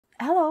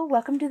Hello,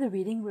 welcome to the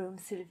reading room,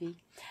 Sylvie.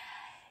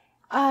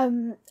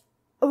 We're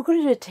going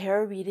to do a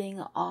tarot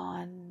reading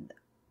on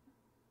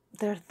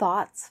their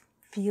thoughts,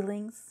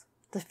 feelings,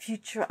 the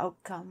future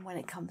outcome when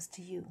it comes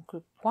to you.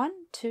 Group 1,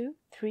 2,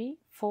 3,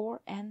 4,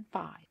 and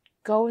 5.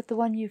 Go with the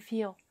one you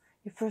feel,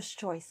 your first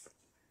choice,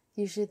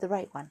 usually the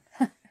right one.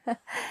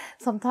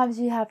 Sometimes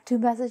you have two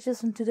messages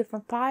from two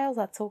different piles,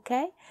 that's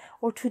okay.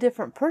 Or two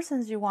different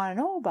persons you want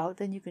to know about,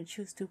 then you can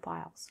choose two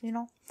piles,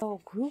 So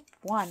group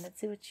 1, let's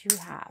see what you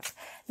have.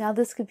 Now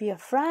this could be a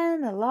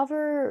friend, a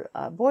lover,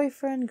 a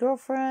boyfriend,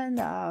 girlfriend,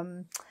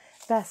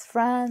 best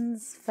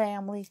friends,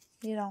 family,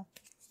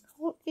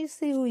 you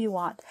see who you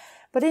want.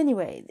 But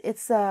anyway,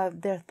 it's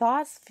their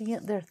thoughts,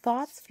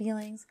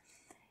 feelings,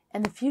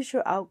 and the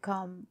future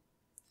outcome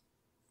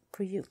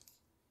for you.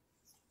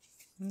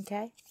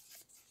 Okay?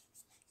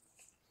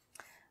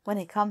 When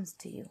it comes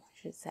to you,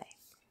 I should say.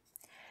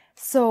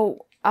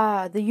 So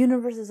the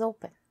universe is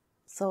open.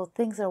 So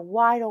things are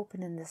wide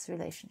open in this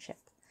relationship.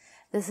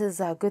 This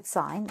is a good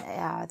sign.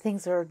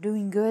 Things are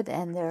doing good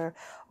and they're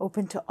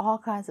open to all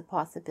kinds of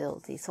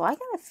possibilities. So I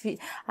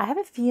have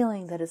a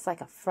feeling that it's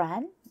like a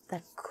friend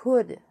that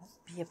could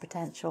be a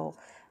potential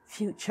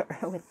future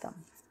with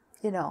them.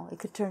 It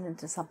could turn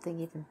into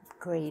something even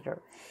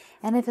greater.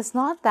 And if it's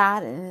not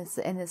that,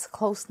 and it's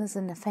closeness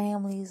in the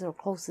families or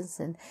closeness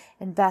in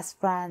best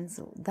friends,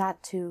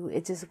 that too,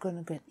 it's just going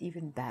to get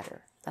even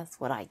better. That's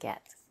what I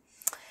get.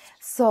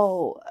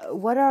 So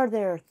what are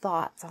their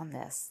thoughts on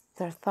this?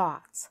 Their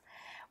thoughts.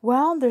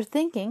 Well, they're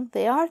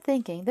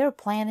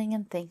planning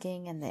and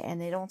thinking,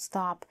 and they don't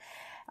stop.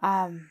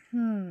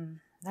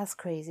 That's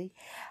crazy.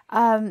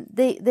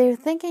 They're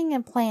thinking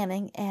and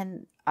planning,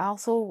 and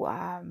also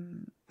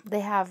they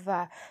have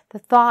the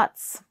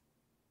thoughts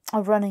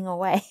of running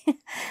away,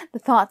 the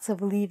thoughts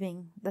of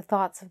leaving, the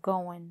thoughts of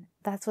going.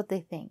 That's what they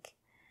think.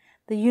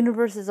 The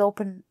universe is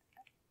open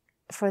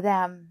for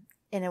them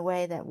in a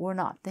way that we're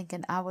not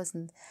thinking. I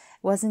wasn't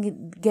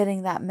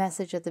getting that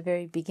message at the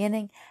very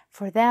beginning.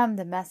 For them,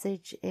 the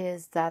message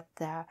is that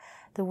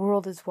the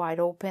world is wide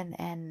open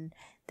and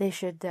they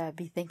should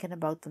be thinking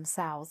about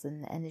themselves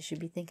and they should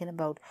be thinking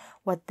about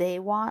what they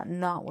want,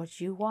 not what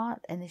you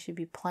want. And they should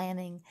be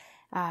planning,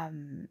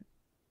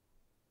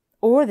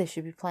 or they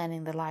should be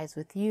planning their lives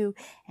with you,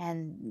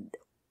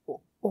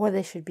 or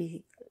they should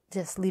be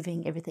just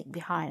leaving everything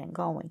behind and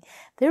going.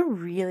 They're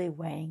really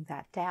weighing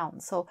that down.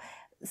 So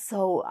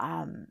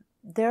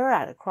they're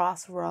at a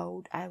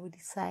crossroad, I would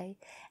say,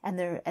 and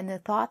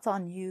their thoughts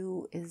on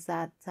you is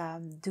that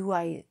do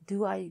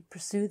I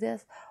pursue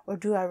this or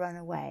do I run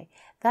away?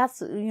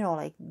 That's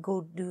like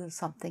go do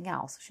something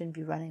else. I shouldn't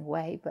be running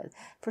away, but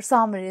for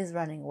some it is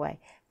running away.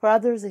 For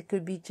others it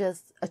could be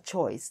just a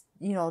choice.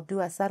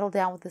 Do I settle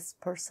down with this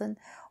person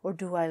or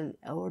do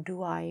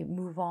I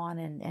move on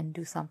and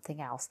do something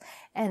else?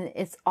 And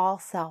it's all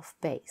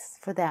self-based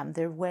for them.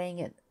 They're weighing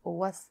it.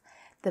 What's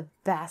the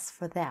best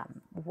for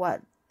them?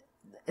 What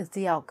is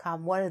the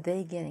outcome? What are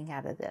they getting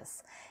out of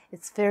this?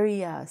 It's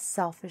very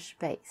selfish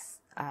based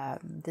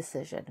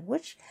decision,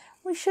 which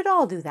we should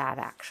all do that.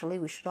 Actually,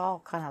 we should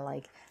all kind of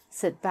like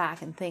sit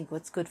back and think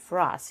what's good for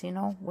us,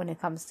 when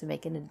it comes to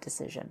making a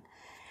decision.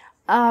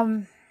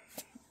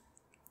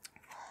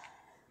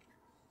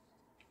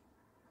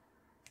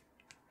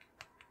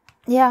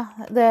 Yeah,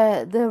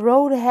 the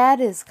road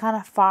ahead is kind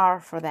of far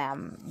for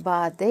them,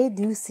 but they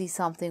do see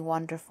something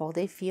wonderful.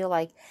 They feel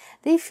like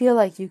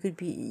you could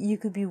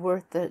be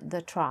worth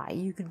the try.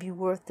 You could be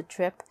worth the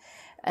trip,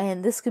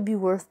 and this could be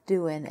worth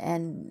doing,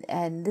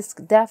 and this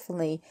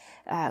definitely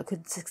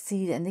could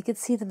succeed, and they could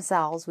see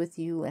themselves with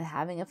you and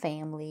having a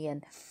family,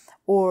 and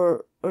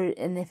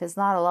if it's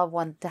not a loved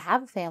one to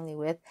have a family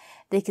with,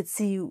 they could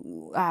see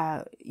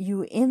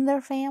you in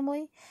their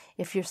family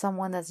if you're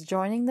someone that's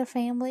joining their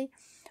family.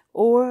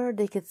 Or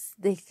they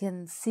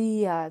can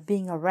see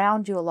being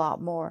around you a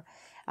lot more,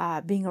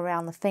 being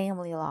around the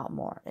family a lot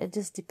more. It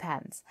just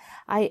depends.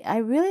 I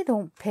really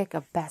don't pick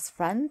a best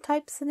friend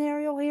type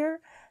scenario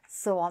here,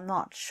 so I'm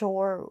not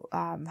sure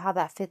how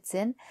that fits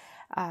in.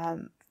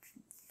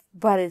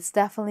 But it's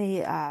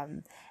definitely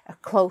a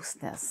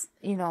closeness.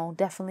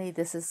 Definitely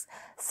this is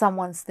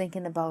someone's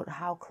thinking about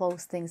how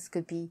close things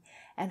could be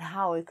and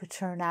how it could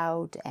turn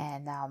out,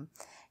 and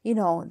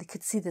they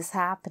could see this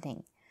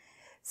happening.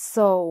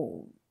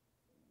 So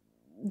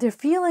their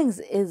feelings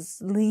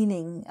is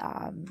leaning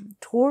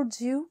towards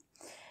you,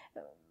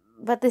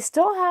 but they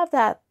still have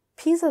that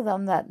piece of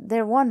them that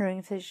they're wondering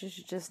if they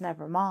should just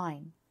never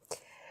mind.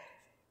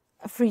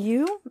 For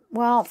you,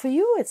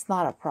 it's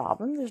not a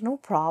problem. There's no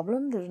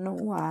problem. There's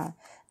no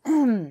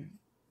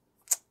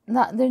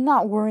they're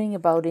not worrying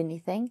about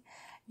anything.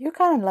 You're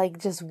kind of like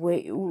just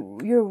wait.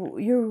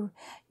 You're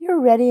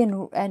ready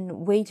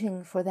and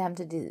waiting for them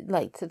to do,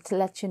 to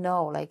let you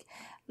know, like.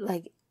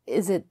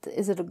 Is it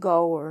a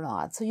go or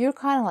not? So you're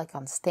kind of like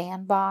on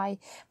standby,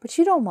 but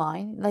you don't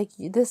mind. Like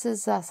this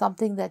is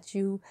something that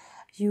you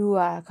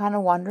are kind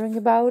of wondering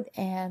about,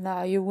 and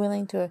you're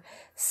willing to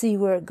see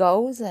where it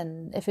goes.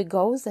 And if it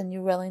goes, then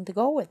you're willing to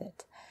go with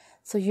it.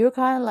 So you're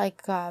kind of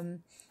like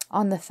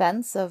on the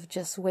fence of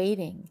just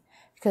waiting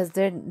because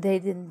they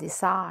didn't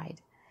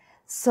decide.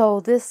 So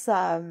this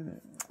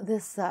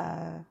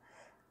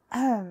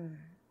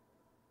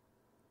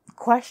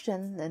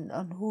question and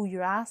on who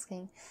you're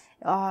asking,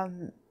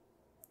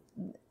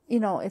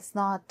 it's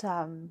not.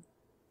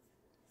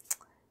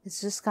 It's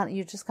just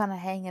you're just kind of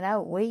hanging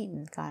out,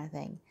 waiting, kind of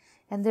thing,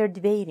 and they're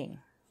debating.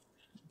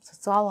 So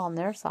it's all on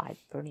their side,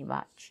 pretty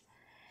much.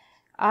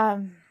 But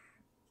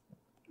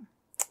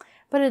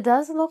it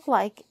does look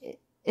like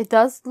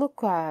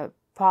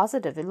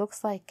positive. It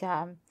looks like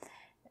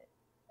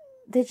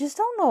they just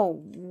don't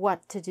know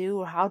what to do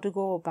or how to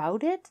go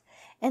about it,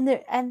 and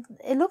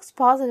it looks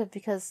positive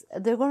because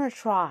they're going to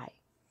try.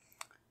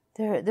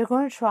 They're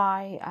going to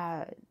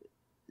try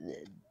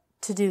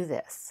to do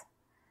this.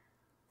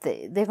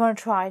 They're going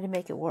to try to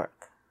make it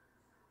work.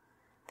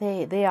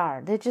 They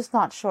are. They're just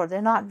not sure.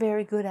 They're not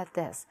very good at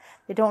this.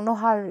 They don't know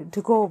how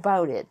to go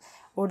about it,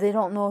 or they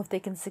don't know if they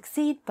can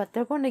succeed. But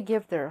they're going to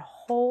give their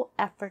whole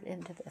effort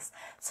into this.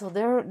 So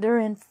they're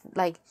going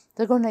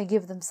to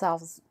give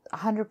themselves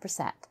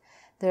 100%.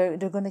 They're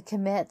going to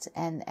commit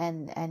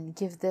and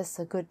give this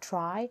a good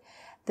try.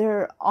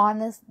 They're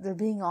honest. They're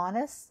being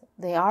honest.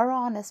 They are an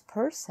honest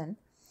person,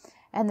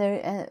 and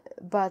they've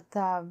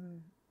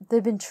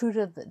been true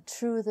to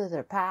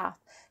their path,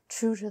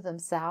 true to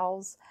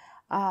themselves.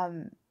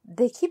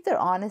 They keep their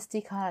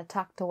honesty kind of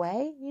tucked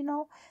away,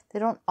 They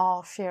don't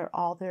all share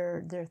all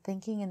their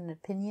thinking and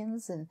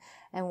opinions and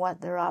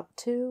what they're up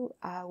to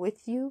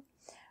with you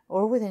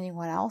or with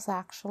anyone else,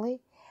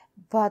 actually.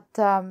 But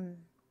they're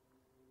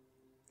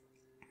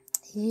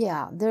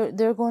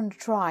going to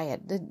try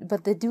it.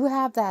 But they do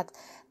have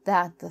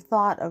the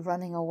thought of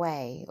running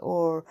away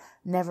or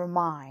never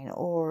mind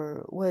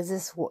or is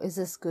this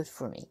good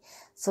for me?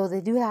 So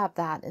they do have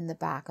that in the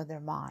back of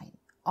their mind,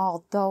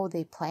 although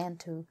they plan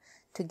to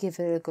give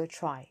it a good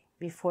try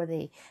before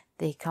they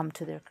come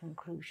to their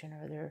conclusion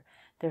or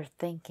their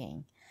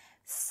thinking.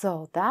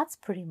 So that's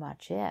pretty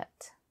much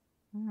it.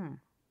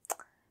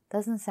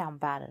 Doesn't sound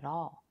bad at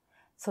all.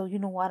 So you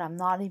know what? I'm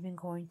not even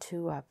going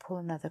to pull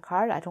another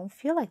card. I don't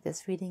feel like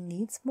this reading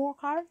needs more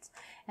cards,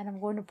 and I'm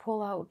going to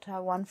pull out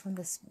one from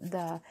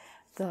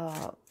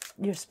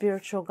your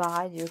spiritual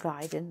guide, your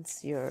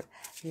guidance, your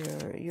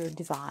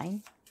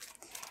divine.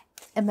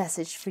 A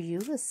message for you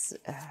is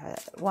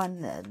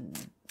one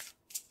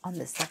on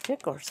this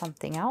subject or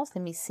something else.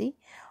 Let me see.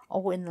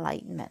 Oh,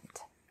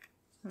 enlightenment.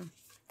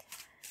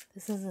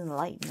 This is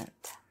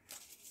enlightenment.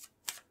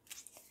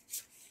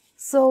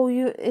 So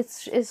it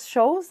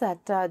shows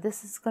that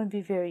this is going to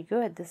be very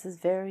good. This is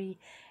very,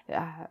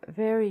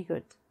 very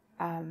good.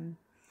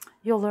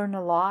 You'll learn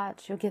a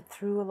lot. You'll get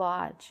through a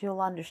lot.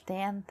 You'll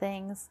understand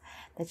things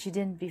that you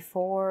didn't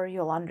before.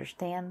 You'll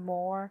understand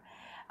more.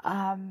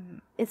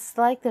 It's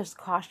like there's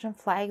caution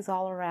flags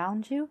all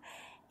around you,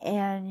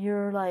 and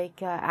you're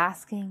like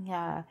asking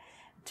to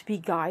be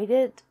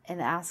guided and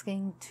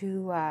asking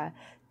to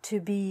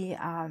be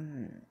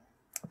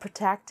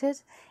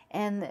protected,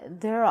 and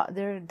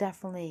they're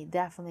definitely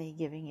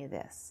giving you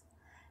this.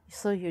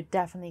 So you're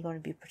definitely going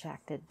to be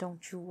protected.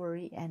 Don't you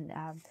worry, and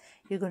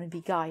you're going to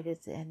be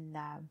guided, and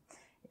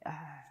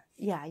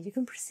you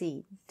can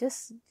proceed.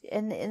 Just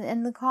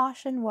and the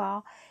caution,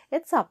 well,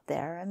 it's up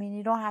there. I mean,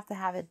 you don't have to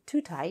have it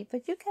too tight,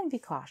 but you can be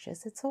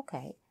cautious. It's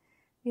okay.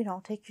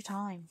 Take your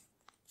time.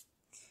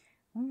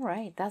 All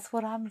right, that's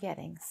what I'm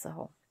getting.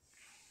 So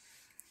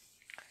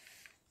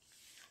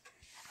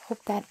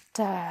hope that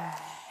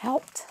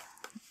helped.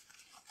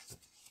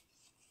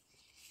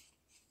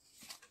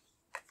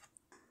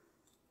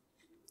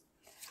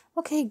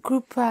 Okay,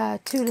 group 2.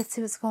 Let's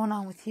see what's going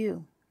on with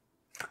you.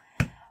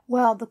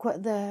 Well, the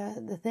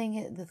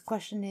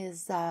question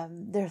is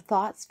their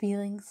thoughts,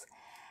 feelings,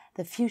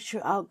 the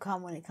future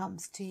outcome when it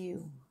comes to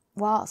you.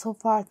 Well, so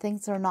far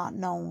things are not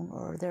known,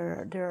 or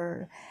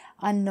they're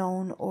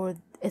unknown, or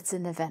it's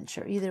an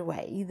adventure. Either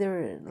way,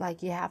 either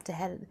like you have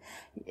to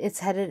it's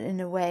headed in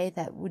a way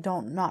that we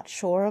not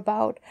sure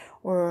about,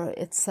 or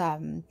it's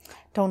don't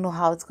know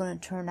how it's going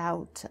to turn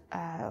out.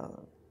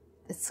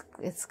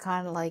 It's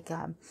kind of like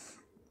an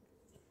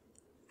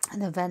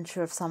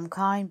adventure of some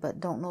kind,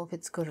 but don't know if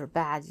it's good or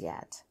bad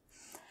yet.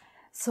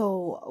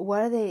 So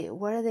what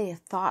are their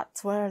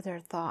thoughts? What are their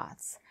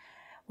thoughts?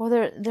 Well,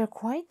 they're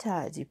quite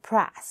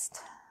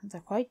depressed.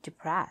 They're quite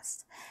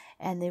depressed,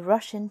 and they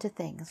rush into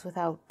things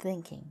without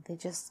thinking.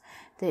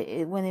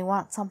 When they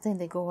want something,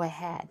 they go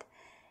ahead,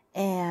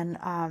 and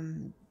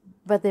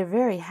but they're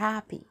very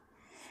happy.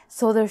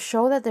 So they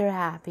show that they're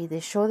happy. They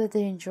show that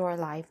they enjoy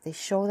life. They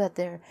show that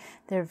they're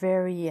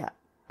very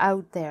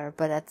out there.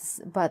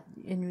 But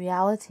in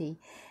reality,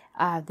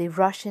 they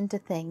rush into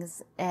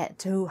things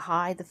to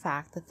hide the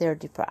fact that they're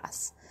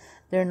depressed.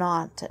 They're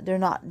not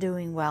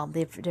doing well.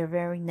 They're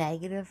very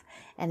negative,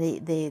 and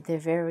they're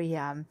very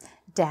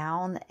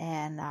down,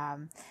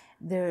 and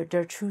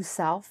their true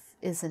self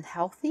isn't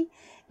healthy,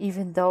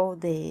 even though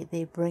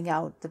they bring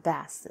out the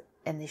best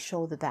and they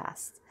show the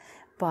best.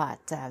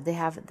 But they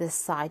have this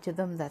side to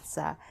them that's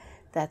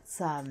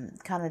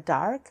kind of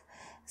dark.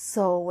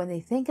 So when they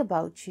think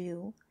about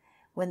you,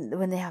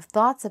 when they have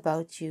thoughts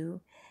about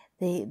you,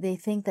 They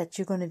think that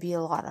you're going to be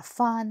a lot of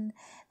fun.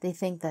 They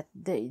think that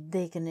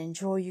they can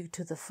enjoy you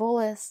to the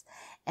fullest.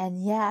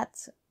 And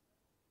yet,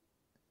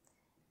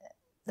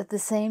 at the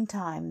same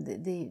time,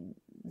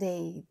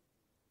 they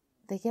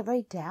get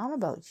right down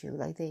about you.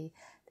 Like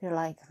they're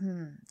like,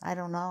 I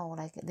don't know.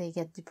 Like they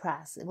get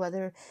depressed,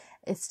 whether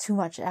it's too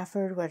much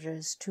effort, whether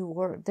it's too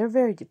work. They're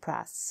very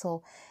depressed.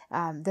 So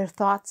their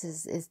thoughts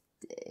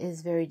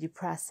is very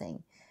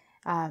depressing.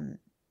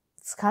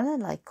 It's kind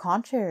of like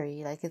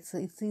contrary. Like it's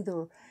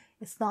either,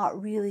 it's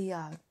not really.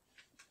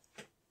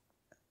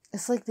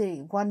 It's like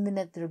 1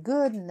 minute they're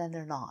good and then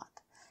they're not,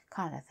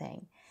 kind of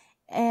thing.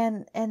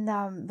 And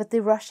but they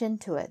rush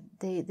into it.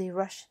 They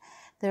rush.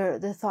 Their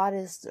thought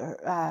is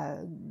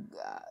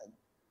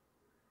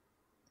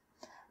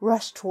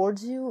rush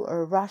towards you,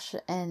 or rush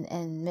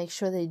and make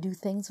sure they do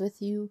things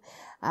with you.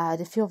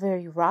 They feel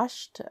very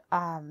rushed,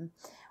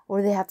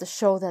 or they have to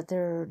show that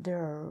they're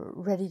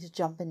ready to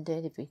jump into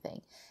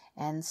everything.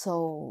 And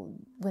so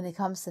when it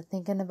comes to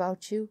thinking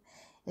about you,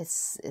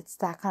 it's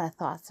that kind of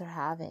thoughts they're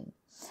having.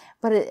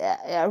 But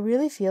I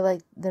really feel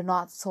like they're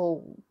not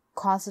so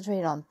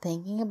concentrated on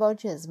thinking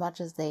about you as much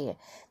as they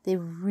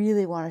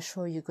really want to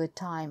show you good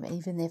time,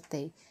 even if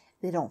they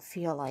don't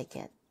feel like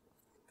it.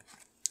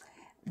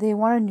 They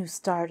want a new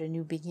start, a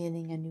new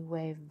beginning, a new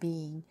way of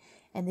being,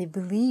 and they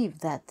believe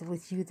that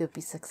with you they'll be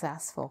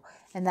successful,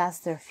 and that's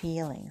their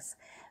feelings.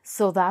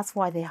 So that's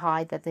why they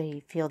hide that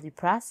they feel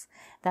depressed.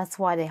 That's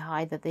why they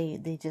hide that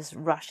they just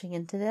rushing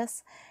into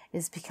this,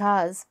 is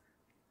because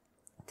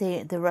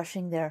they're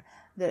rushing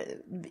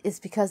it's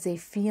because they're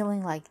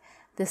feeling like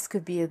this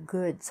could be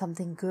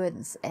something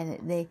good,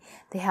 and they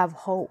have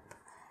hope.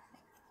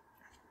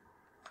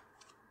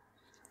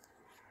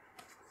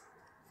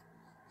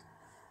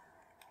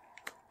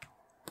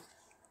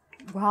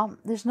 Well,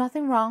 there's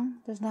nothing wrong.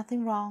 There's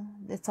nothing wrong.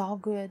 It's all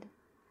good.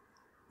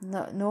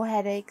 No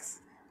headaches.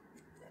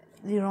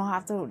 You don't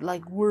have to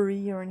like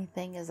worry or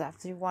anything as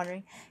after you're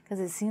wondering, because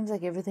it seems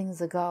like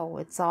everything's a go.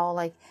 It's all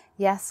like,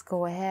 yes,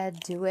 go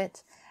ahead, do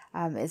it.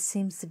 It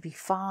seems to be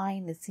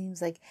fine. It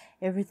seems like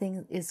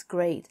everything is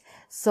great.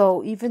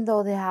 So even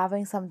though they're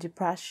having some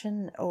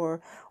depression,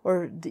 or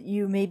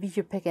maybe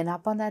you're picking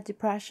up on that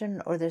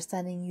depression, or they're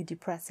sending you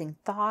depressing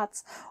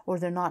thoughts, or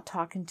they're not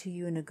talking to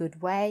you in a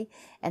good way,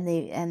 and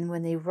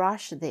when they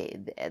rush,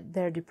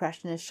 their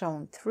depression is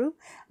showing through.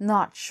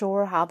 Not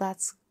sure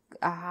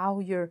how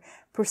you're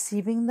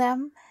perceiving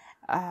them,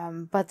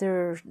 but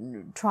they're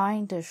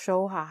trying to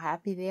show how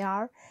happy they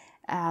are,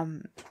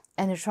 and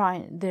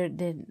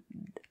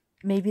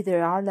maybe they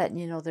are letting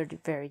you know they're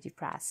very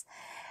depressed,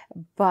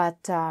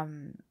 but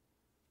and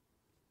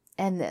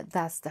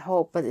that's the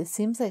hope. But it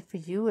seems like for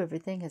you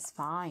everything is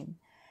fine.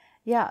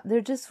 Yeah,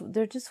 they're just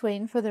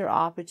waiting for their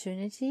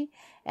opportunity,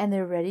 and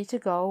they're ready to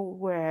go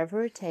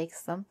wherever it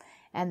takes them,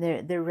 and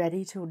they're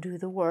ready to do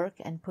the work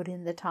and put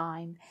in the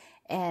time,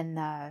 and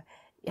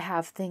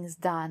have things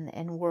done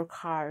and work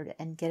hard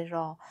and get it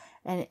all,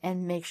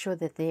 and make sure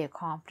that they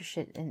accomplish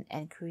it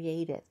and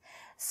create it.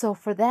 So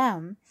for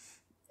them,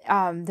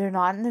 they're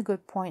not in a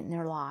good point in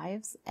their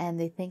lives, and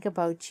they think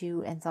about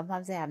you, and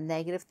sometimes they have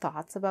negative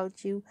thoughts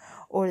about you,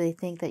 or they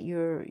think that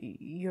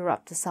you're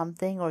up to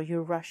something, or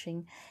you're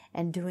rushing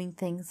and doing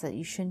things that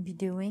you shouldn't be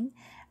doing.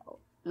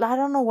 I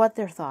don't know what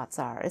their thoughts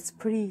are. It's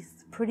pretty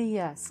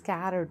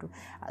scattered.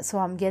 So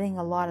I'm getting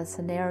a lot of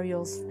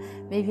scenarios.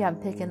 Maybe I'm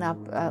picking up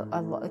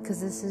a lot,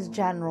 because this is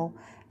general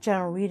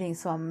reading.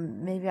 So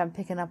maybe I'm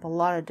picking up a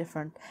lot of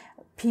different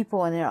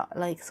people, and they're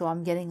like, so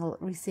I'm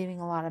receiving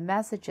a lot of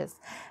messages.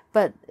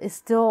 But it's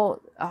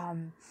still,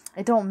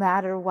 it don't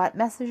matter what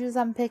messages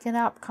I'm picking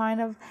up, kind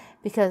of,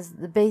 because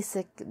the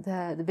basic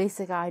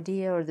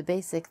idea, or the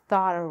basic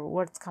thought, or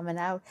what's coming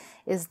out,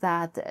 is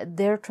that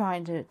they're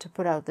trying to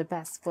put out their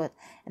best foot,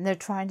 and they're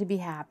trying to be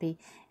happy.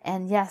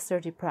 And yes,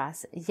 they're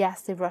depressed.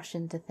 Yes, they rush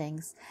into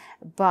things,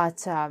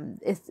 but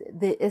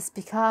it's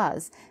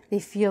because they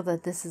feel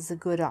that this is a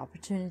good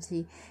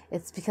opportunity.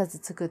 It's because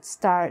it's a good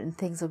start, and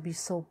things will be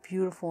so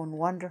beautiful and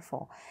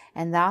wonderful,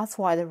 and that's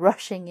why they're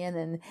rushing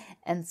in.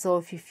 And so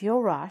if you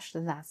feel rushed,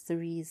 then that's the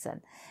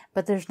reason.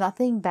 But there's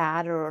nothing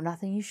bad or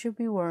nothing you should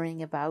be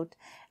worrying about.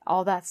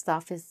 All that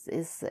stuff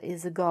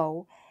is a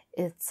go.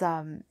 It's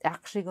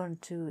actually going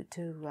to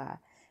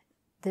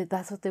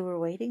that's what they were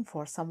waiting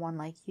for, someone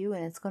like you,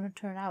 and it's going to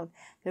turn out.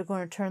 They're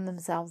going to turn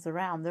themselves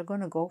around. They're going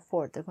to go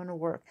for it. They're going to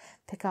work,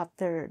 pick up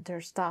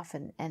their stuff,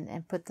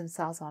 and put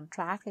themselves on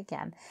track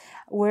again.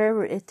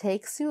 Wherever it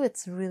takes you,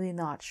 it's really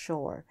not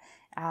sure.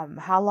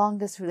 How long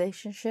this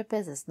relationship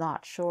is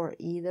not sure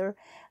either.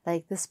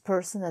 Like this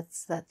person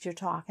that you're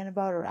talking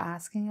about or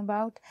asking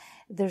about,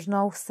 there's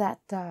no set.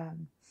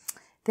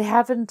 They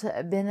haven't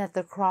been at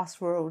the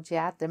crossroads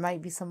yet. There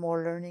might be some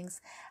more learnings.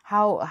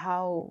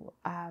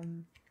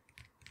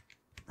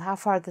 How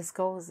far this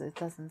goes, it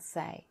doesn't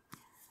say.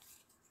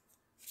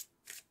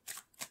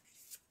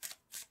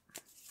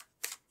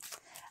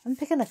 I'm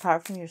picking a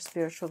card from your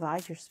spiritual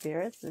guide, your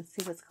spirits. Let's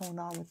see what's going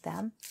on with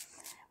them,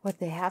 what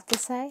they have to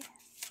say.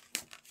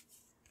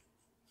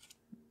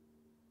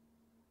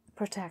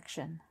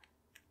 Protection.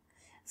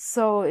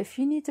 So if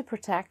you need to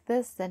protect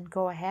this, then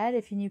go ahead.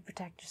 If you need to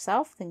protect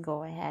yourself, then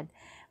go ahead.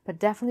 But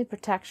definitely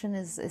protection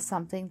is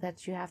something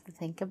that you have to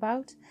think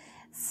about.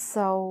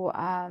 So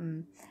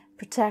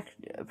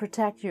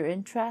protect your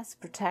interests,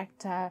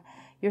 protect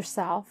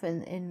yourself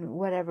in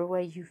whatever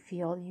way you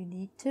feel you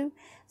need to.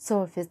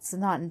 So if it's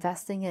not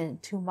investing in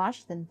it too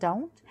much, then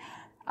don't.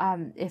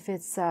 If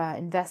it's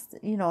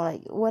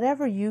like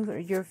whatever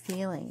you're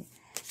feeling.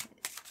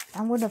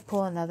 I'm going to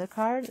pull another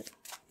card.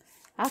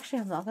 Actually,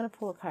 I'm not going to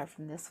pull a card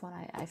from this one.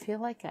 I feel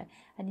like I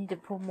need to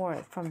pull more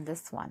from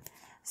this one.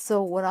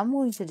 So what I'm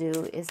going to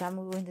do is I'm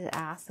going to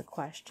ask the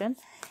question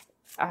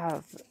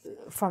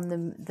from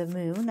the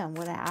moon. I'm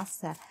going to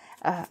ask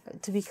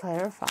to be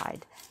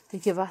clarified, to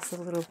give us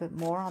a little bit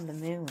more on the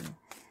moon,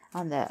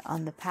 on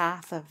the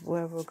path of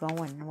where we're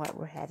going and what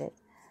we're headed.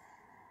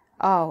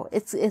 Oh,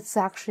 it's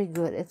actually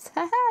good. It's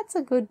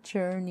a good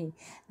journey.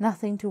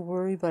 Nothing to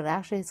worry about.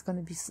 Actually, it's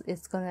going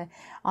to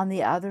on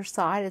the other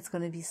side, it's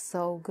going to be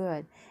so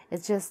good.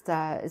 It's just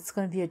it's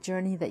going to be a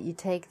journey that you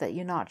take that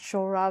you're not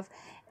sure of,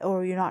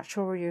 or you're not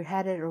sure where you're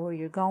headed or where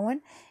you're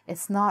going.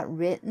 It's not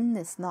written.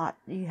 It's not,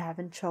 you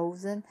haven't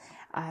chosen.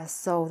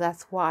 So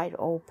that's wide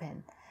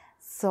open.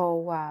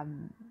 So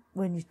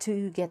when you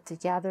two get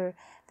together,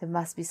 there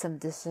must be some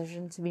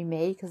decision to be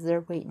made, because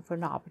they're waiting for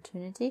an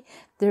opportunity.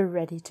 They're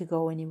ready to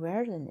go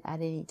anywhere and at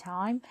any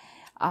time.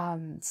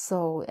 And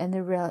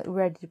they're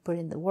ready to put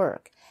in the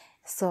work.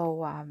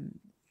 So,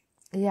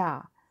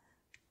 yeah.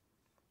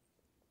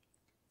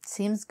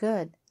 Seems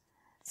good.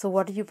 So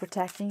what are you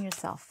protecting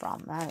yourself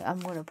from?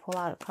 I'm going to pull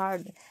out a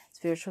card.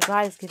 Spiritual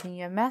guide is giving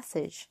you a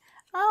message.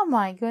 Oh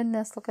my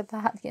goodness, look at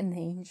that, an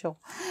angel.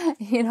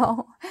 You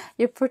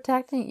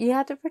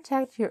have to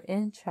protect your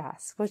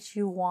interests, what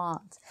you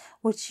want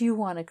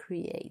to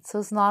create. So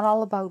it's not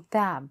all about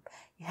them.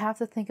 You have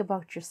to think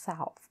about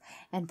yourself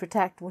and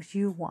protect what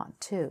you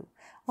want too.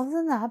 Well,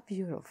 isn't that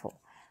beautiful?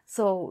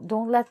 So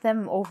don't let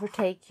them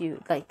overtake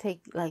you,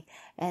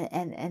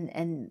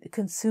 and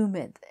consume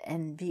it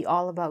and be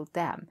all about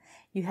them.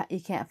 You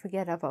can't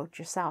forget about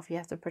yourself. You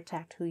have to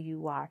protect who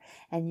you are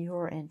and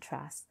your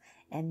interests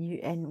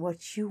and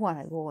what you want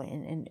to go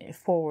in and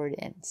forward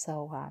in.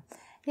 So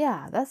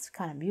yeah, that's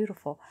kind of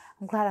beautiful.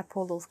 I'm glad I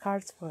pulled those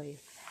cards for you.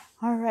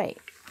 All right,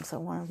 so I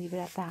want to leave it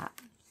at that.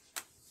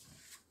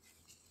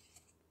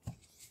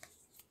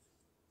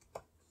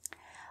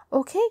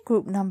 Okay,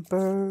 group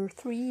number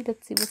 3.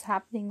 Let's see what's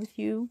happening with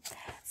you.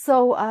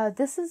 So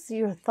this is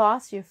your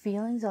thoughts, your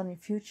feelings on your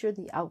future,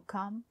 the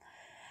outcome.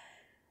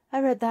 I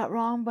read that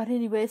wrong, but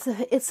anyway, it's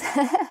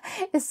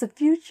it's the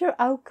future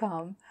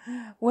outcome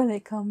when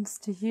it comes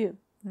to you.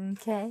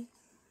 Okay.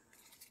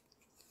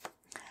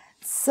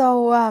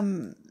 So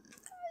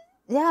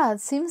yeah,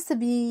 it seems to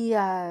be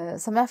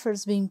some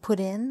efforts being put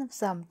in,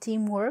 some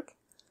teamwork.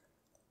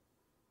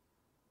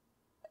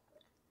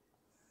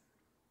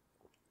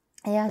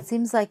 Yeah, it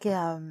seems like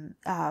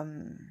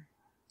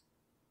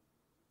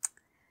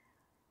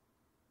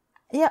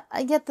yeah,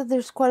 I get that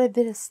there's quite a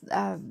bit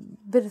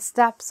of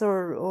steps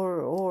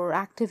or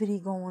activity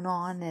going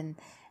on, and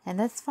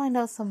let's find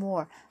out some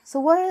more.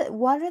 So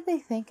what are they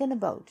thinking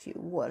about you?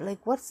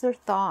 What's their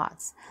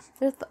thoughts?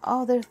 Their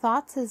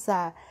thoughts is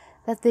that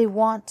they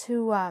want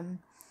to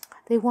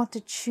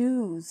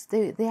choose.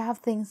 They have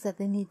things that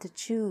they need to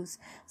choose.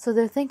 So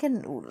they're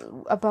thinking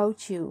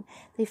about you.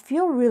 They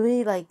feel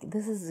really like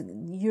this is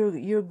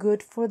you're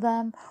good for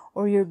them,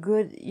 or you're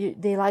good.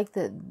 They like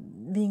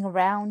being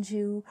around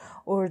you,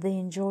 or they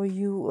enjoy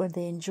you, or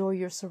they enjoy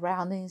your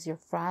surroundings, your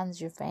friends,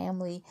 your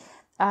family.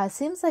 It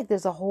seems like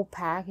there's a whole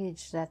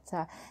package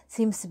that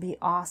seems to be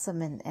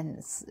awesome, and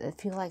I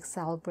feel like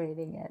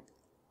celebrating it.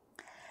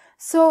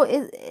 So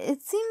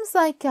it seems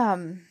like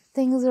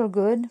things are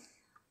good.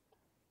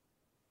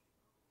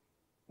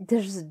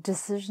 There's a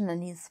decision that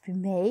needs to be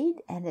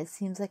made, and it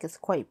seems like it's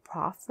quite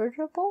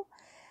profitable.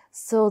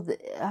 So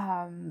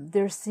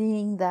they're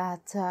seeing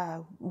that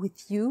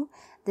with you,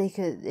 they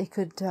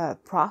could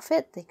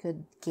profit, they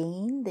could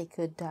gain,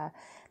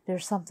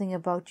 there's something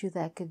about you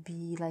that could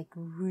be like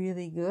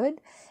really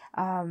good.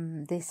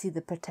 They see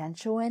the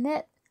potential in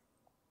it.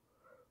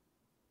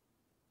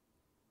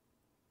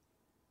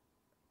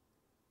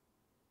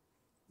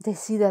 They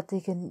see that they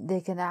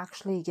can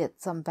actually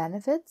get some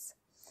benefits.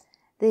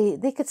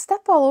 They could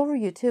step all over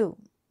you too.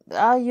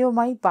 You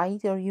might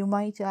bite, or you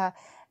might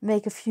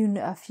make a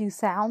few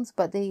sounds,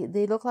 but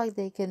they look like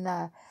they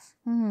can.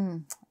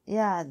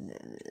 Yeah,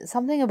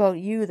 something about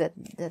you that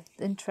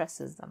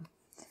interests them.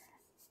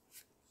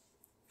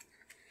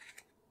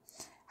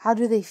 How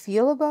do they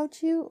feel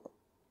about you?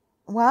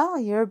 Well,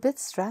 you're a bit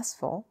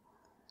stressful,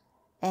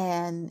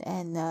 and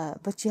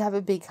but you have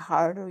a big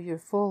heart, or you're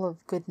full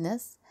of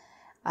goodness.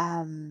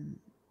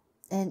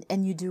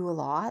 And you do a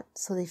lot,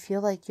 so they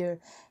feel like you're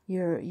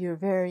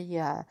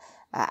very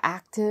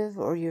active,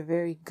 or you're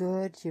very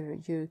good.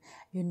 You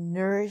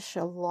nourish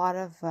a lot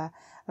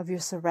of your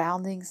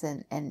surroundings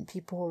and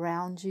people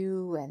around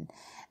you, and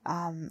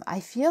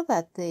I feel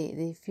that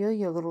they feel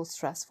you're a little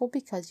stressful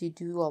because you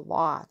do a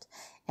lot,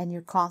 and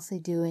you're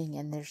constantly doing,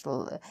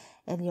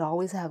 and you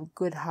always have a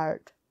good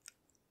heart.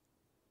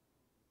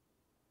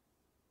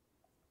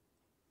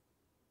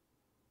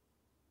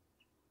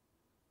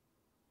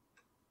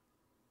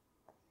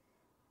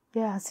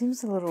 Yeah, it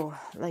seems a little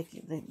like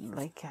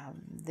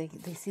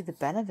they see the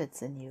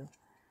benefits in you.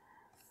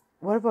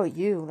 What about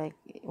you? Like,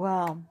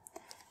 well,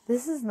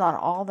 this is not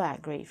all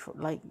that great for,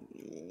 like,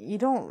 you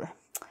don't,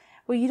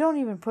 well, you don't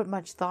even put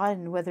much thought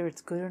in whether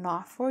it's good or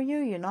not for you.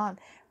 You're not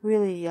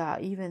really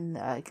even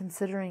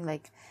considering,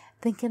 like,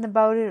 thinking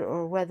about it,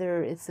 or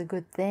whether it's a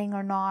good thing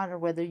or not, or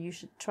whether you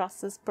should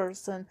trust this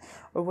person,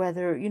 or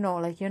whether,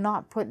 like, you're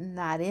not putting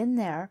that in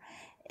there.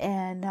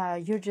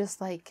 And you're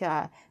just like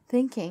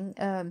thinking,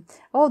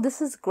 oh,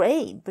 this is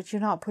great, but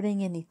you're not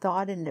putting any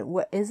thought in it.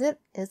 What is it?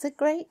 Is it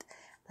great?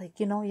 Like,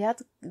 you have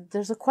to,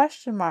 there's a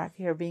question mark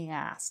here being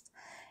asked,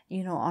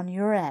 on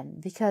your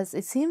end, because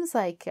it seems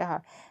like,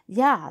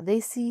 yeah, they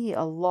see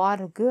a lot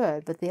of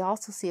good, but they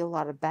also see a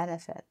lot of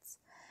benefits,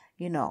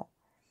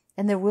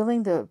 and they're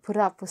willing to put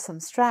up with some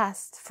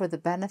stress for the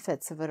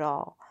benefits of it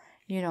all,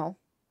 and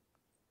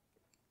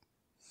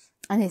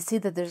they see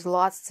that there's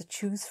lots to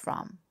choose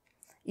from,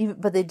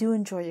 but they do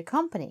enjoy your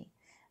company,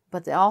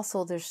 but they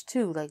also, there's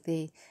two, like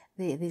they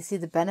see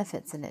the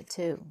benefits in it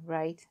too,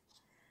 right?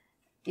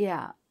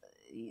 Yeah,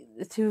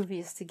 the two of you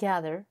is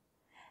together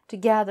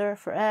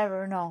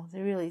forever. No,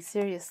 they really,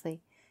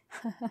 seriously.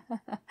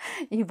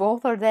 You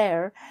both are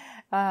there.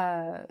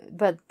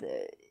 But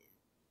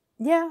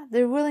yeah,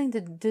 they're willing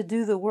to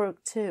do the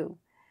work too.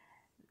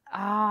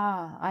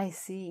 Ah, I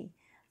see.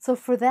 So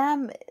for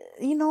them,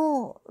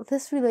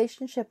 this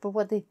relationship, or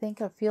what they think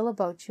or feel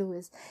about you,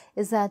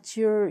 is that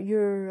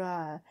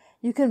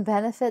you can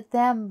benefit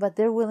them, but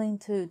they're willing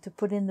to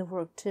put in the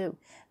work too.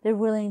 They're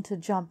willing to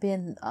jump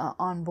in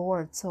on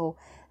board. So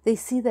they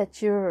see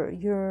that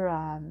you're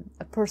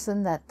a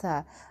person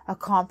that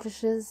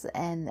accomplishes,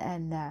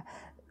 and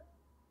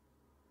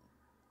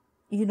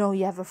you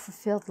have a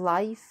fulfilled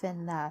life,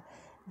 and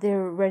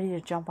they're ready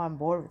to jump on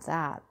board with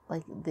that.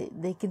 Like,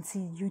 they can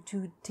see you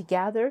two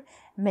together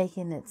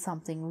making it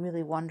something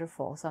really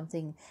wonderful,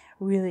 something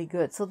really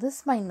good. So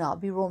this might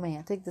not be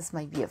romantic. This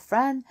might be a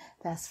friend,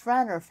 best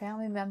friend, or a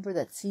family member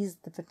that sees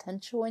the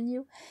potential in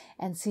you,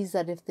 and sees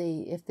that if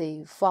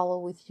they follow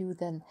with you,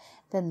 then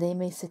they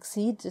may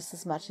succeed just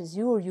as much as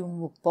you, or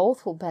you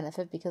both will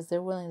benefit, because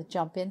they're willing to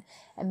jump in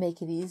and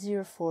make it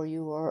easier for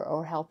you,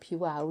 or help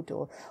you out,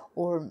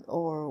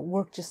 or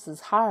work just as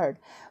hard.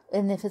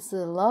 And if it's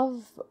a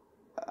love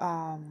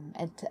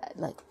and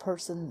like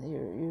person,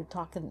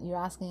 you're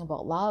asking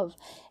about love,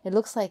 it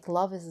looks like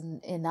love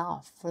isn't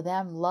enough for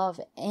them. Love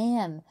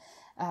and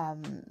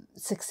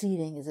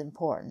succeeding is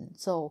important.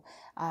 So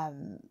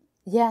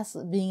yes,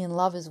 being in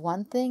love is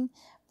one thing,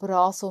 but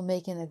also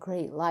making a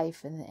great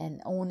life,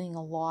 and owning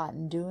a lot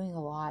and doing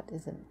a lot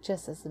is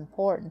just as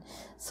important.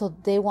 So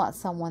they want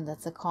someone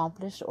that's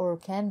accomplished, or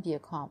can be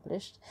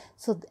accomplished.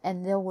 So,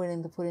 and they're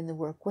willing to put in the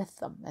work with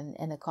them,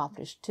 and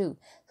accomplish too.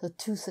 So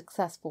two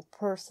successful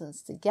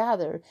persons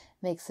together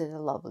makes it a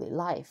lovely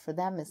life. For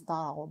them, it's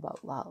not all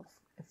about love.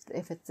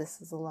 If this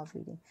is a love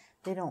reading,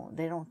 they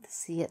don't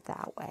see it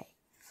that way.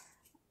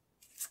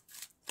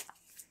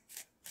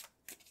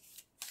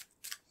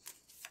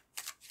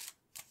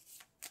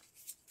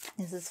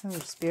 Is this from your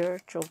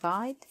spiritual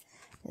guide?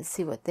 Let's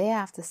see what they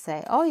have to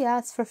say. Oh yeah,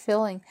 it's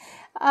fulfilling.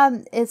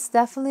 It's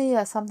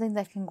definitely something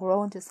that can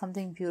grow into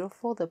something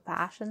beautiful. The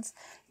passions,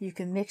 you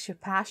can mix your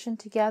passion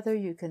together.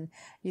 You can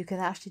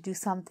actually do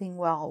something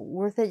well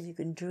worth it. You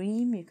can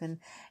dream.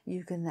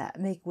 You can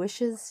make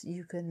wishes.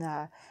 You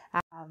can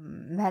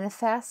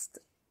manifest.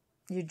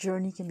 Your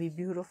journey can be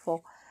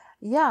beautiful.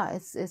 Yeah,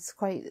 it's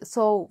quite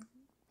so.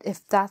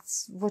 If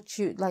that's what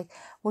you like,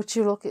 what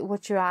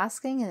you're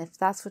asking, and if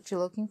that's what you're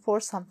looking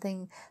for,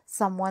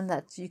 someone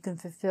that you can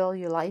fulfill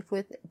your life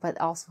with, but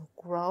also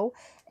grow,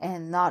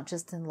 and not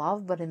just in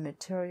love, but in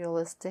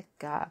materialistic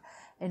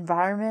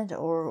environment,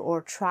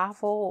 or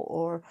travel,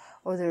 or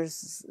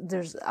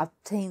there's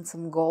obtain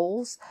some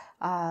goals.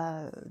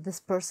 This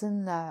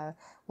person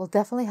will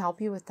definitely help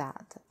you with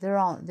that.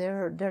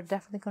 They're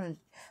definitely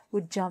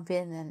would jump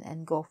in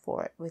and go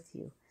for it with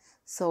you.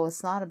 So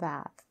it's not a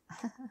bad.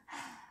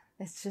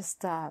 It's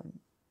just,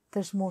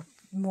 there's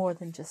more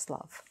than just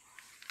love.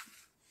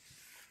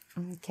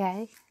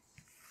 Okay?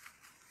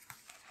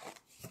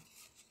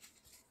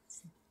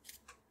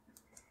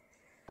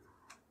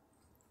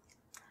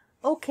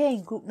 Okay,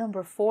 group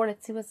number 4.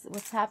 Let's see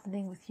what's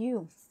happening with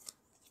you.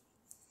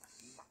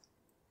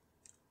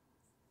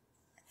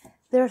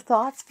 Their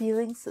thoughts,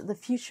 feelings, the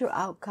future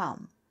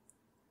outcome.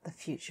 The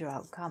future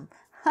outcome.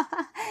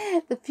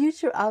 The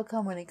future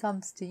outcome when it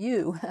comes to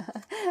you.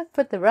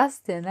 Put the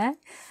rest in, eh?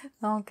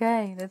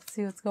 Okay, let's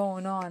see what's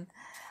going on.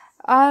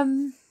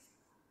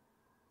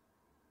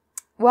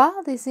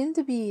 Well, they seem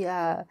to be,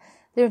 their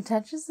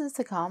intentions is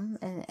to come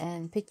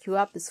and pick you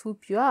up, to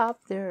swoop you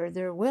up.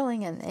 They're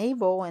willing and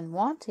able and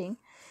wanting.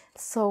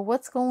 So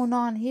what's going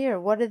on here?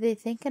 What are they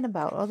thinking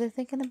about? Oh, they're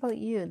thinking about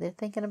you. They're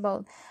thinking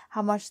about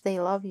how much they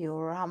love you,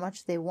 or how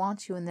much they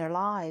want you in their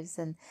lives,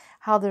 and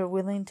how they're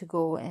willing to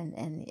go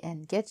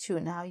and get you,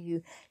 and how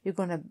you're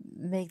going to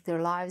make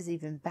their lives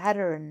even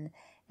better.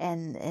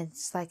 And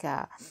it's like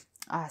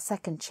a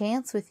second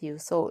chance with you.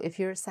 So if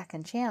you're a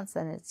second chance,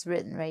 then it's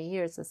written right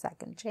here, it's a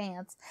second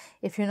chance.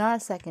 If you're not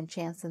a second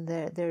chance, then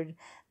they're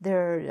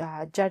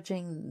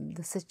judging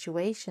the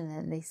situation,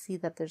 and they see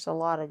that there's a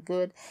lot of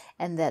good,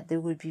 and that they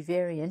would be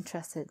very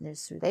interested in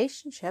this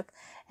relationship,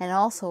 and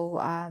also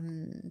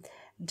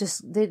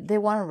just they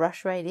want to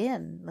rush right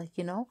in, like,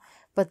 you know.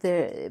 But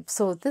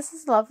so this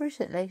is love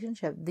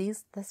relationship.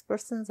 This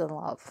person's in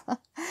love.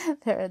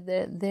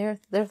 their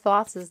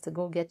thoughts is to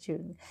go get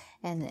you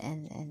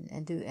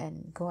and do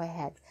and go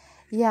ahead.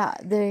 Yeah,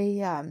 they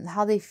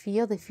how they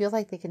feel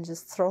like they can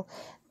just throw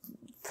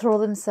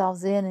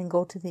themselves in and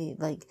go to the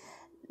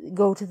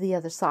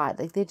other side.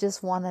 Like they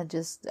just want to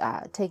just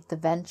take the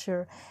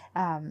venture.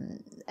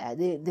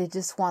 They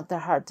just want their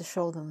heart to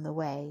show them the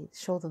way,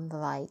 show them the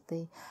light.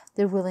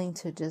 They're willing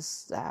to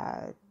just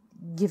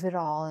give it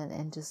all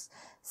and just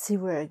see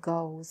where it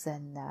goes,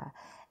 and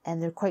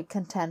they're quite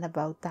content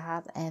about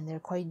that, and they're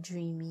quite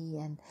dreamy,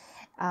 and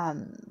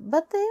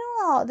but they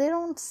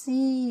don't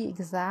see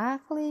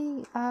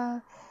exactly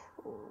how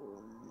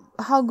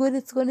good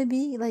it's going to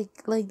be.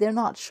 Like they're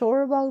not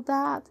sure about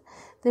that.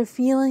 Their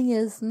feeling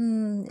is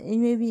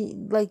maybe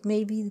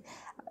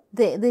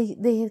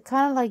they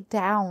kind of like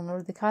down,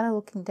 or they're kind of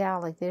looking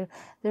down, like they're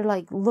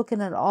like looking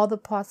at all the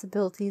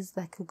possibilities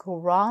that could go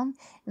wrong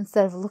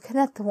instead of looking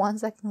at the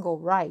ones that can go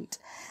right.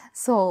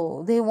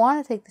 So they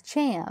want to take the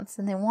chance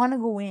and they want to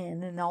go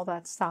in and all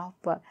that stuff,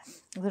 but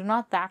they're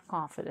not that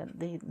confident.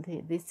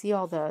 They see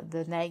all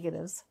the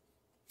negatives.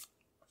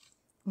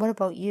 What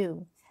about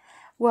you?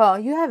 Well,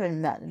 you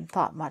haven't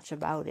thought much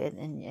about it,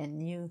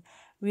 and you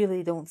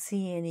really don't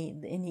see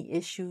any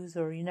issues,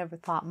 or you never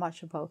thought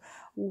much about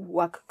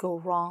what could go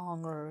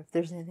wrong, or if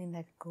there's anything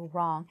that could go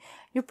wrong.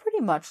 You're pretty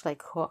much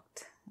like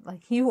hooked.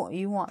 Like you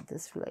want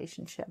this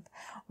relationship,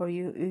 or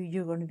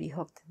you're going to be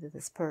hooked into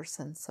this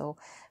person. So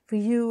for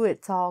you,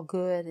 it's all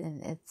good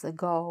and it's a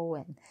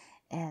go.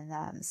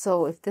 And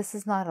so if this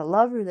is not a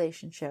love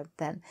relationship,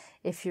 then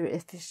if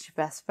it's your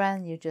best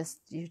friend, you're just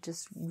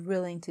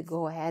willing to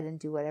go ahead and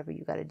do whatever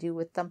you got to do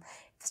with them.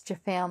 If it's your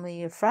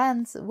family, your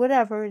friends,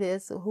 whatever it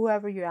is,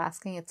 whoever you're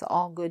asking, it's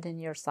all good in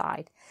your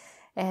side.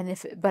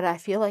 But I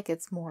feel like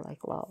it's more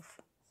like love.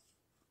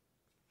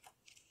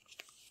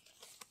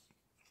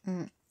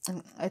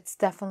 It's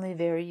definitely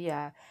very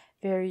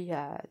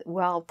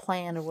well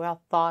planned or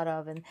well thought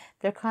of, and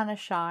they're kind of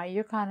shy.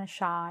 You're kind of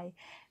shy,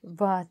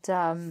 but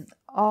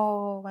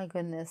oh my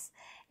goodness,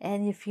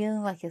 and you're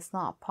feeling like it's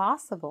not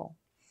possible,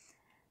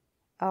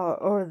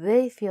 or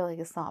they feel like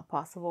it's not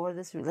possible, or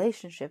this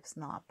relationship's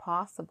not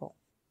possible.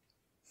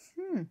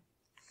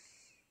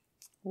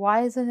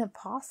 Why isn't it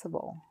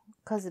possible?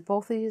 Because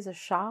both of you are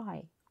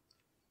shy.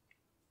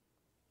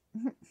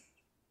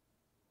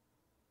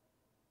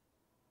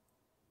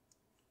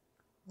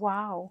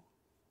 Wow.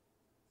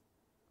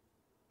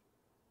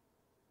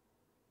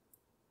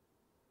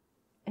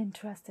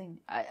 Interesting.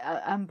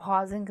 I'm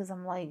pausing because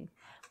I'm like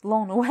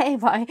blown away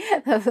by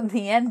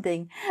the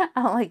ending.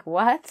 I'm like,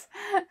 what?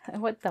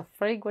 What the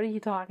frig? What are you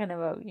talking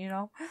about? You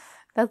know,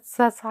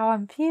 that's how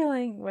I'm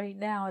feeling right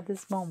now at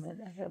this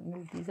moment. I gotta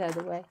move these out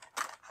of the way.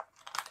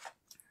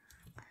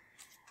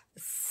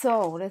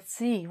 So let's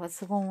see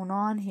what's going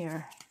on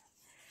here.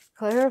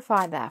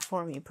 Clarify that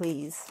for me,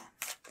 please.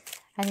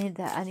 I need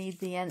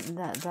the end,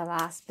 the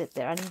last bit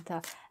there. I need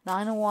the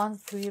Nine of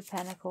Wands, Three of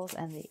Pentacles,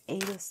 and the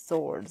Eight of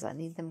Swords. I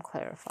need them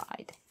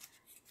clarified.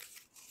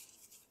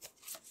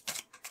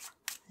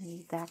 I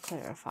need that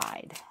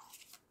clarified.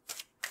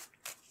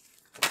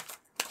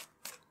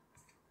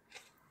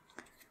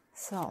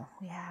 So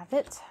we have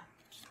it.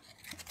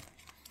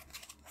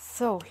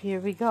 So here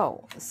we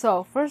go.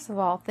 So first of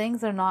all,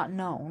 things are not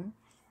known.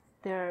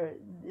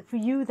 For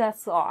you,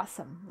 that's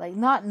awesome. Like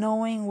not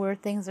knowing where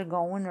things are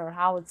going or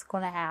how it's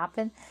going to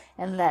happen,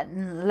 and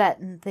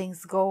letting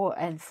things go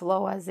and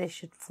flow as they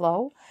should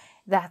flow.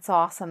 That's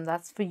awesome.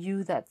 That's for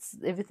you. That's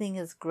everything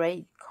is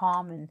great,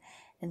 calm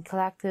and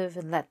collective,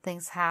 and let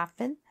things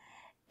happen.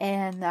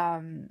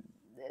 And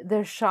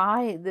they're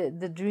shy.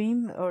 The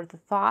dream or the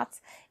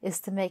thoughts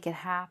is to make it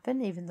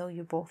happen, even though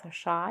you both are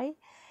shy,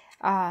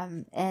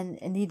 and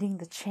needing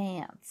the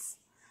chance.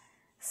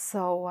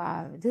 So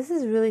this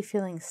is really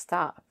feeling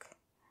stuck.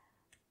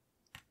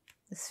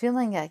 It's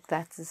feeling like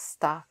that's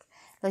stuck.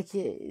 Like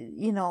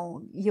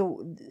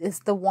it's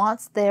the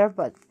wants there,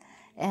 but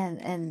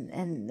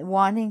and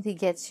wanting to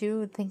get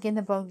you, thinking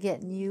about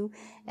getting you,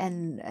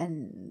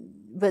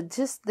 but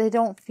just they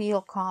don't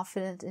feel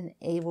confident and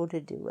able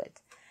to do it.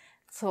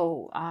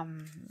 So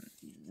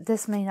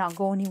this may not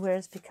go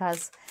anywhere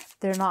because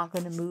they're not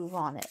going to move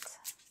on it.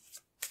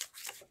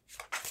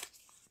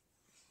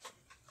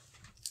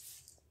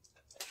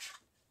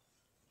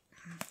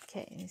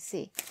 Okay, let me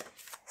see.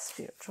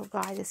 Spiritual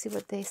guide, let's see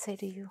what they say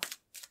to you.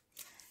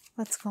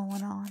 What's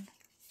going on?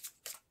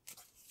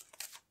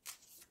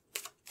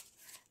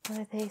 What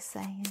are they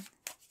saying?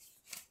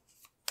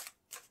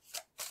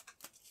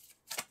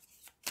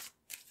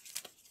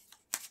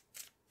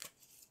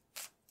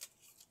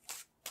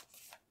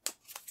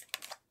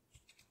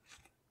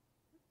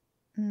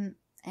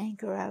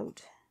 Anchor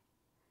out.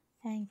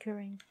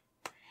 Anchoring.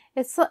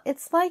 It's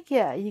like,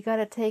 yeah, you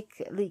gotta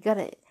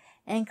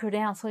anchor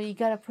down. So you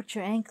gotta put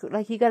your anchor,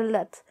 like you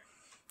gotta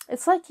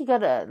it's like you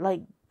gotta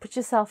like put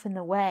yourself in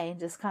the way and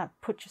just kind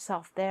of put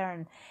yourself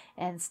there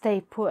and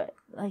stay put.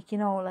 Like,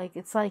 like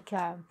it's like,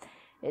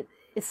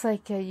 it's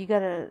like you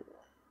gotta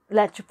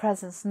let your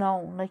presence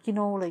known. Like,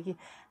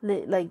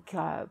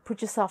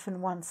 put yourself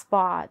in one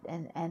spot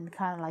and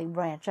kind of like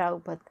branch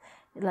out, but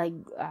like,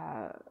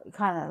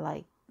 kind of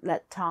like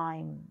let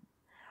time,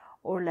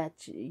 or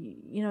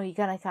you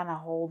gotta kind of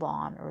hold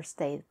on or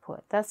stay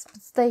put.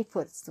 Stay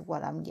put's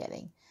what I'm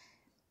getting.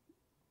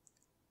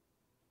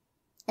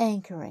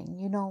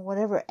 Anchoring,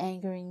 whatever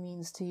anchoring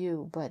means to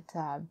you, but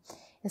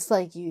it's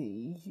like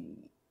you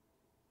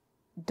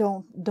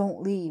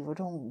don't leave, or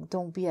don't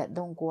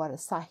go out of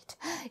sight,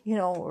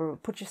 or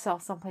put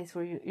yourself someplace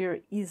where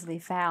you're easily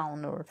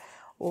found, or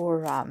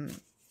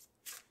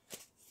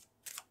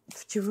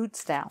put your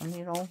roots down,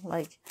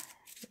 like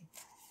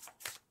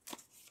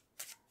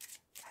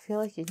I feel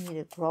like you need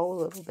to grow a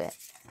little bit.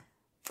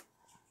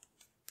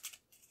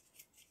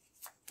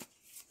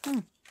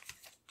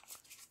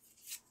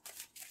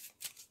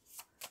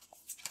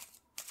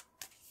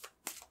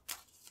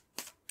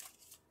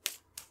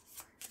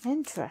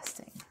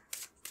 Interesting.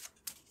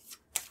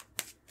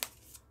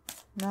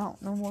 No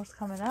more's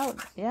coming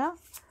out. Yeah?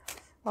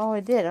 Oh,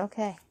 it did.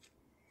 Okay.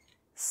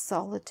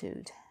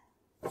 Solitude.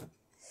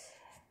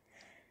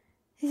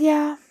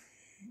 Yeah.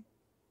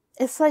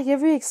 It's like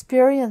every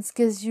experience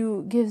gives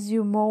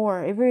you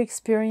more. Every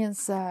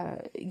experience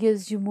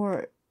gives you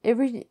more.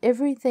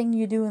 Everything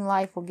you do in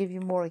life will give you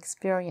more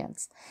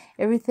experience.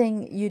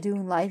 Everything you do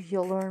in life,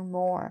 you'll learn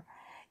more.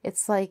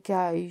 It's like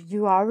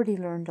you already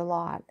learned a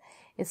lot.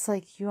 It's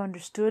like you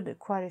understood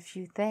quite a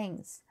few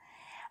things.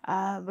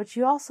 But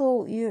you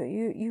also,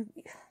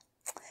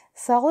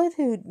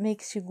 solitude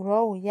makes you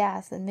grow,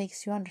 yes, and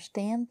makes you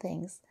understand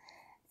things.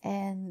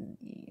 And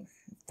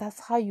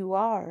that's how you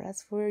are.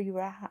 That's where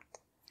you're at.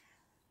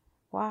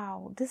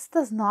 Wow, this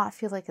does not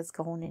feel like it's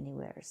going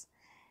anywhere.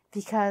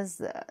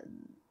 Because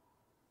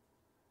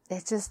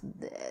it's just,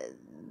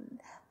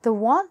 the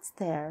want's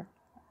there,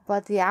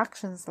 but the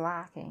action's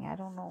lacking. I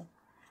don't know.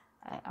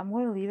 I'm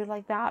going to leave it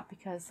like that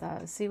because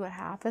see what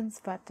happens.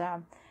 But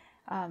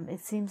it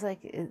seems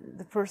like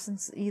the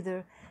person's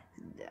either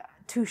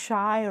too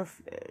shy or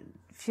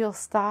feel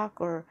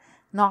stuck or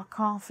not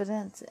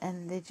confident,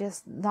 and they're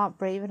just not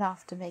brave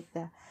enough to make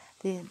the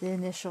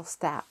initial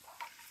step.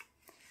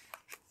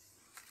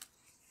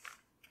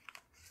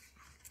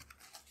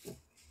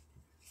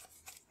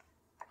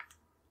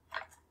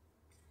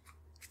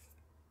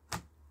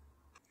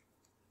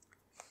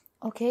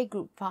 Okay,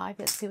 group 5,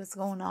 let's see what's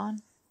going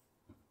on.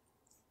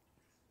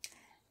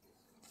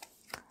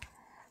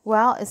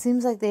 Well, it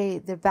seems like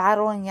they're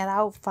battling it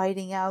out,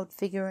 fighting out,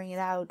 figuring it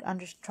out,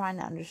 trying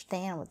to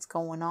understand what's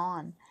going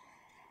on.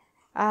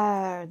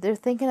 They're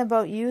thinking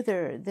about you.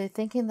 They're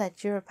thinking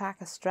that you're a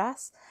pack of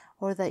stress,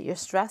 or that you're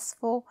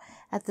stressful.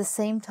 At the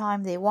same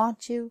time, they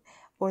want you,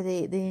 or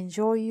they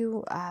enjoy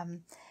you.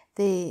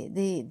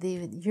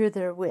 You're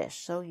their wish.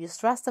 So you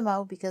stress them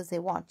out because they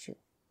want you.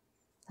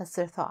 That's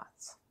their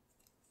thoughts.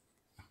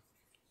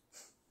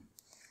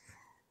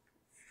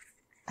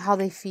 How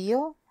they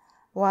feel?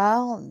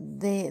 Well,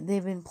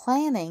 they've been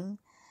planning.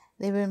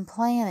 They've been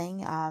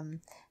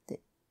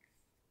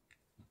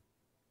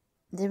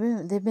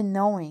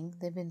knowing.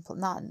 They've been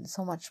not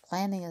so much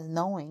planning as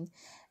knowing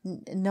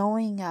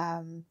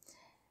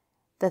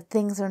that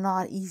things are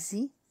not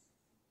easy.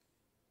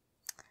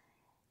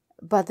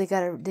 But they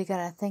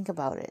gotta think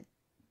about it.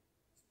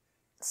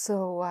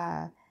 So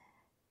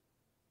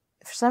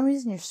for some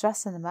reason you're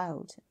stressing them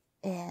out,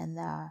 and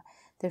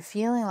they're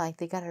feeling like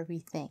they gotta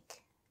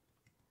rethink.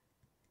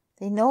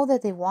 They know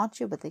that they want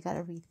you, but they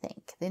gotta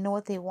rethink. They know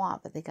what they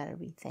want, but they gotta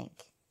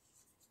rethink.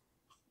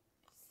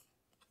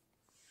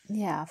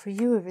 Yeah, for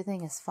you,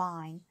 everything is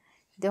fine.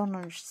 You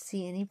don't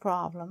see any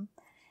problem.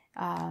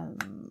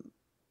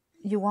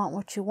 You want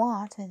what you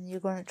want, and you're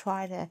going to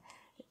try to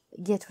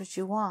get what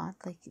you want.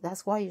 Like,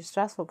 that's why you're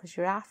stressful, because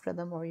you're after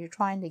them, or you're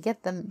trying to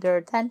get their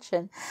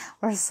attention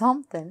or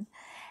something.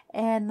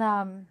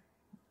 And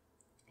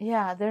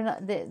yeah,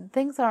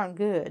 things aren't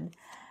good.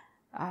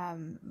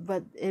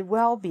 But it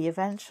will be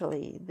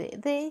eventually.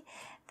 They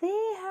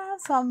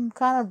have some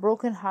kind of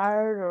broken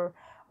heart,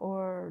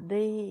 or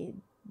they,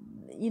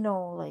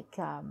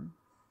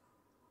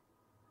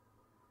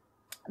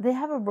 they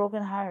have a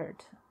broken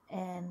heart,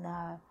 and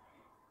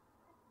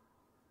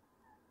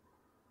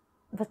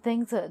but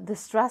the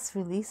stress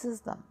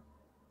releases them.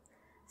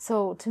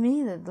 So to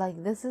me, that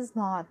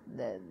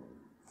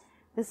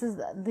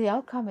the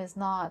outcome is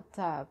not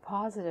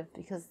positive,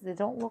 because they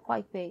don't look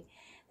like they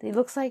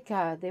looks like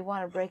they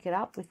want to break it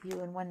up with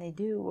you, and when they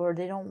do, or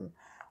they don't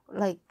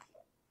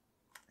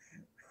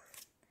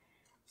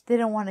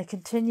want to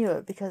continue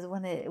it, because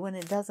when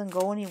it doesn't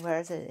go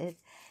anywhere,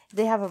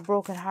 they have a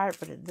broken heart,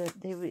 but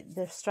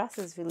their stress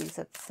is released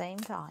at the same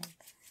time.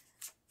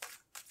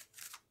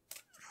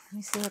 Let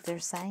me see what they're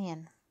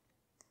saying.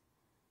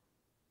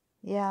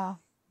 Yeah,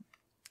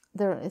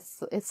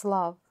 it's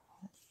love.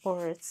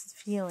 for its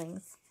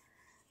feelings,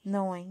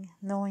 knowing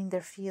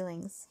their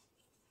feelings.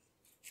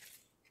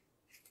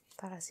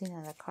 Thought I seen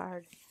another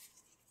card.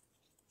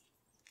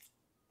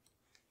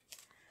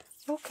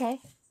 Okay.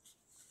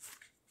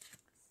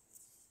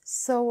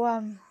 So,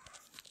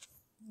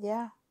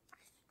 yeah.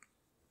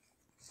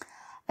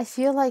 I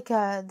feel like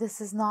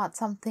this is not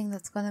something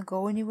that's going to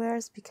go anywhere,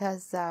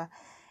 because,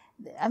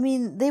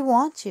 they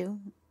want you,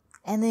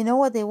 and they know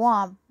what they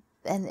want,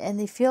 and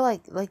they feel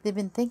like they've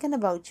been thinking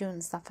about you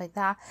and stuff like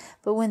that,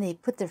 but when they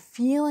put their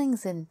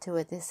feelings into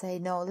it, they say,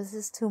 no, this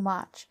is too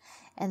much,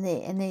 and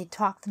they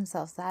talk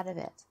themselves out of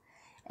it,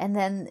 and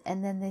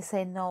then they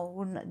say,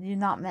 no, you're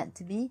not meant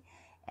to be,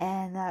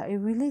 and it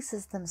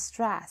releases them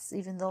stress,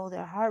 even though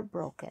they're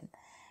heartbroken.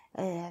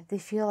 They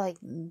feel like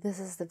this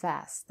is the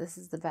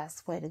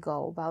best way to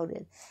go about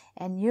it,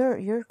 and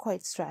you're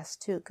quite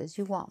stressed too, because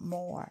you want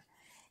more,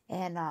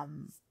 and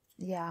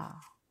yeah,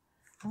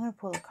 I'm gonna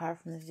pull a card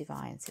from the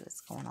divine and see what's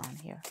going on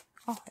here.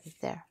 Oh, right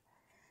there,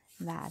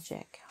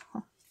 magic.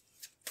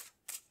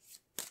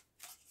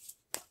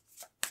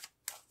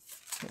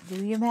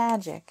 Do your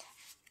magic.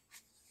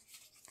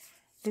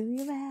 Do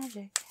your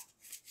magic.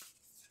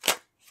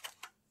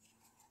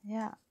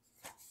 Yeah.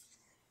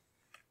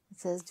 It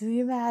says, do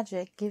your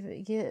magic, give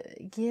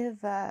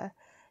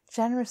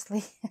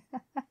generously,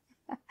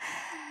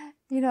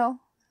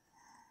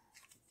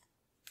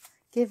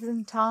 give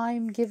them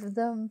time, give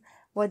them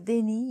what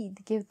they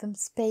need, give them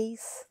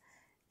space,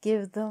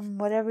 give them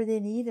whatever they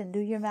need, and do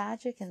your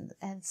magic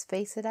and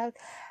space it out.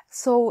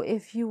 So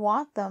if you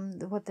want them,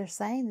 what they're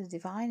saying, the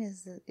divine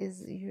is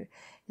the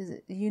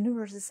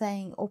universe is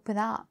saying, open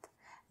up,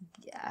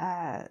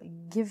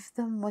 give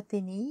them what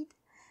they need,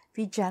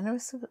 be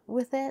generous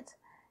with it.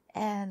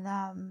 And,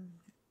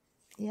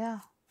 yeah,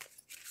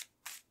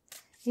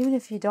 even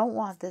if you don't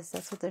want this,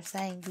 that's what they're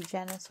saying. Be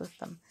generous with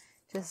them.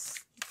 Just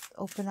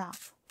open up.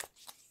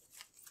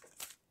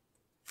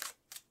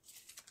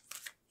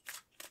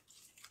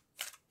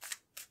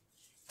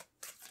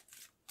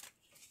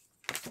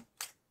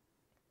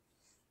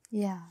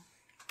 Yeah.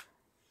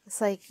 It's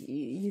like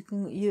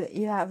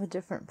you have a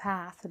different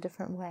path, a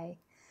different way.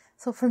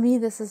 So for me,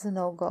 this is a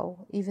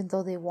no-go, even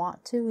though they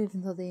want to,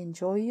 even though they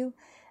enjoy you.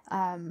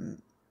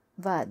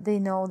 But they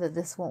know that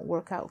this won't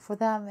work out for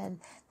them, and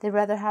they'd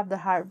rather have the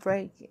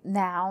heartbreak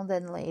now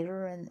than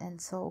later,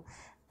 and so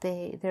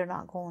they're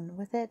not going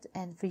with it.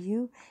 And for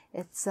you,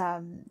 it's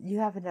you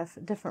have a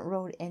different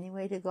road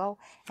anyway to go,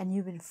 and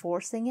you've been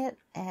forcing it,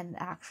 and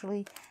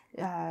actually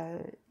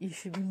you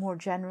should be more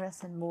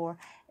generous and more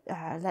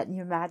letting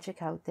your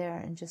magic out there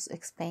and just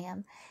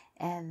expand,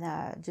 and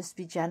just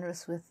be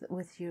generous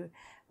with your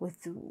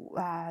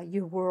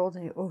world,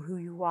 or who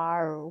you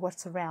are, or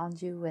what's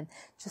around you, and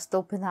just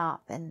open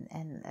up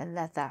and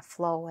let that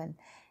flow,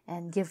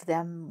 and give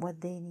them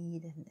what they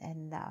need,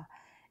 and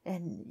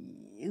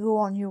you go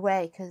on your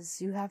way,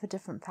 because you have a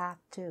different path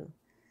too.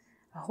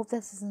 I hope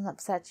this doesn't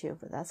upset you,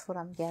 but that's what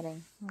I'm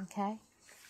getting. Okay.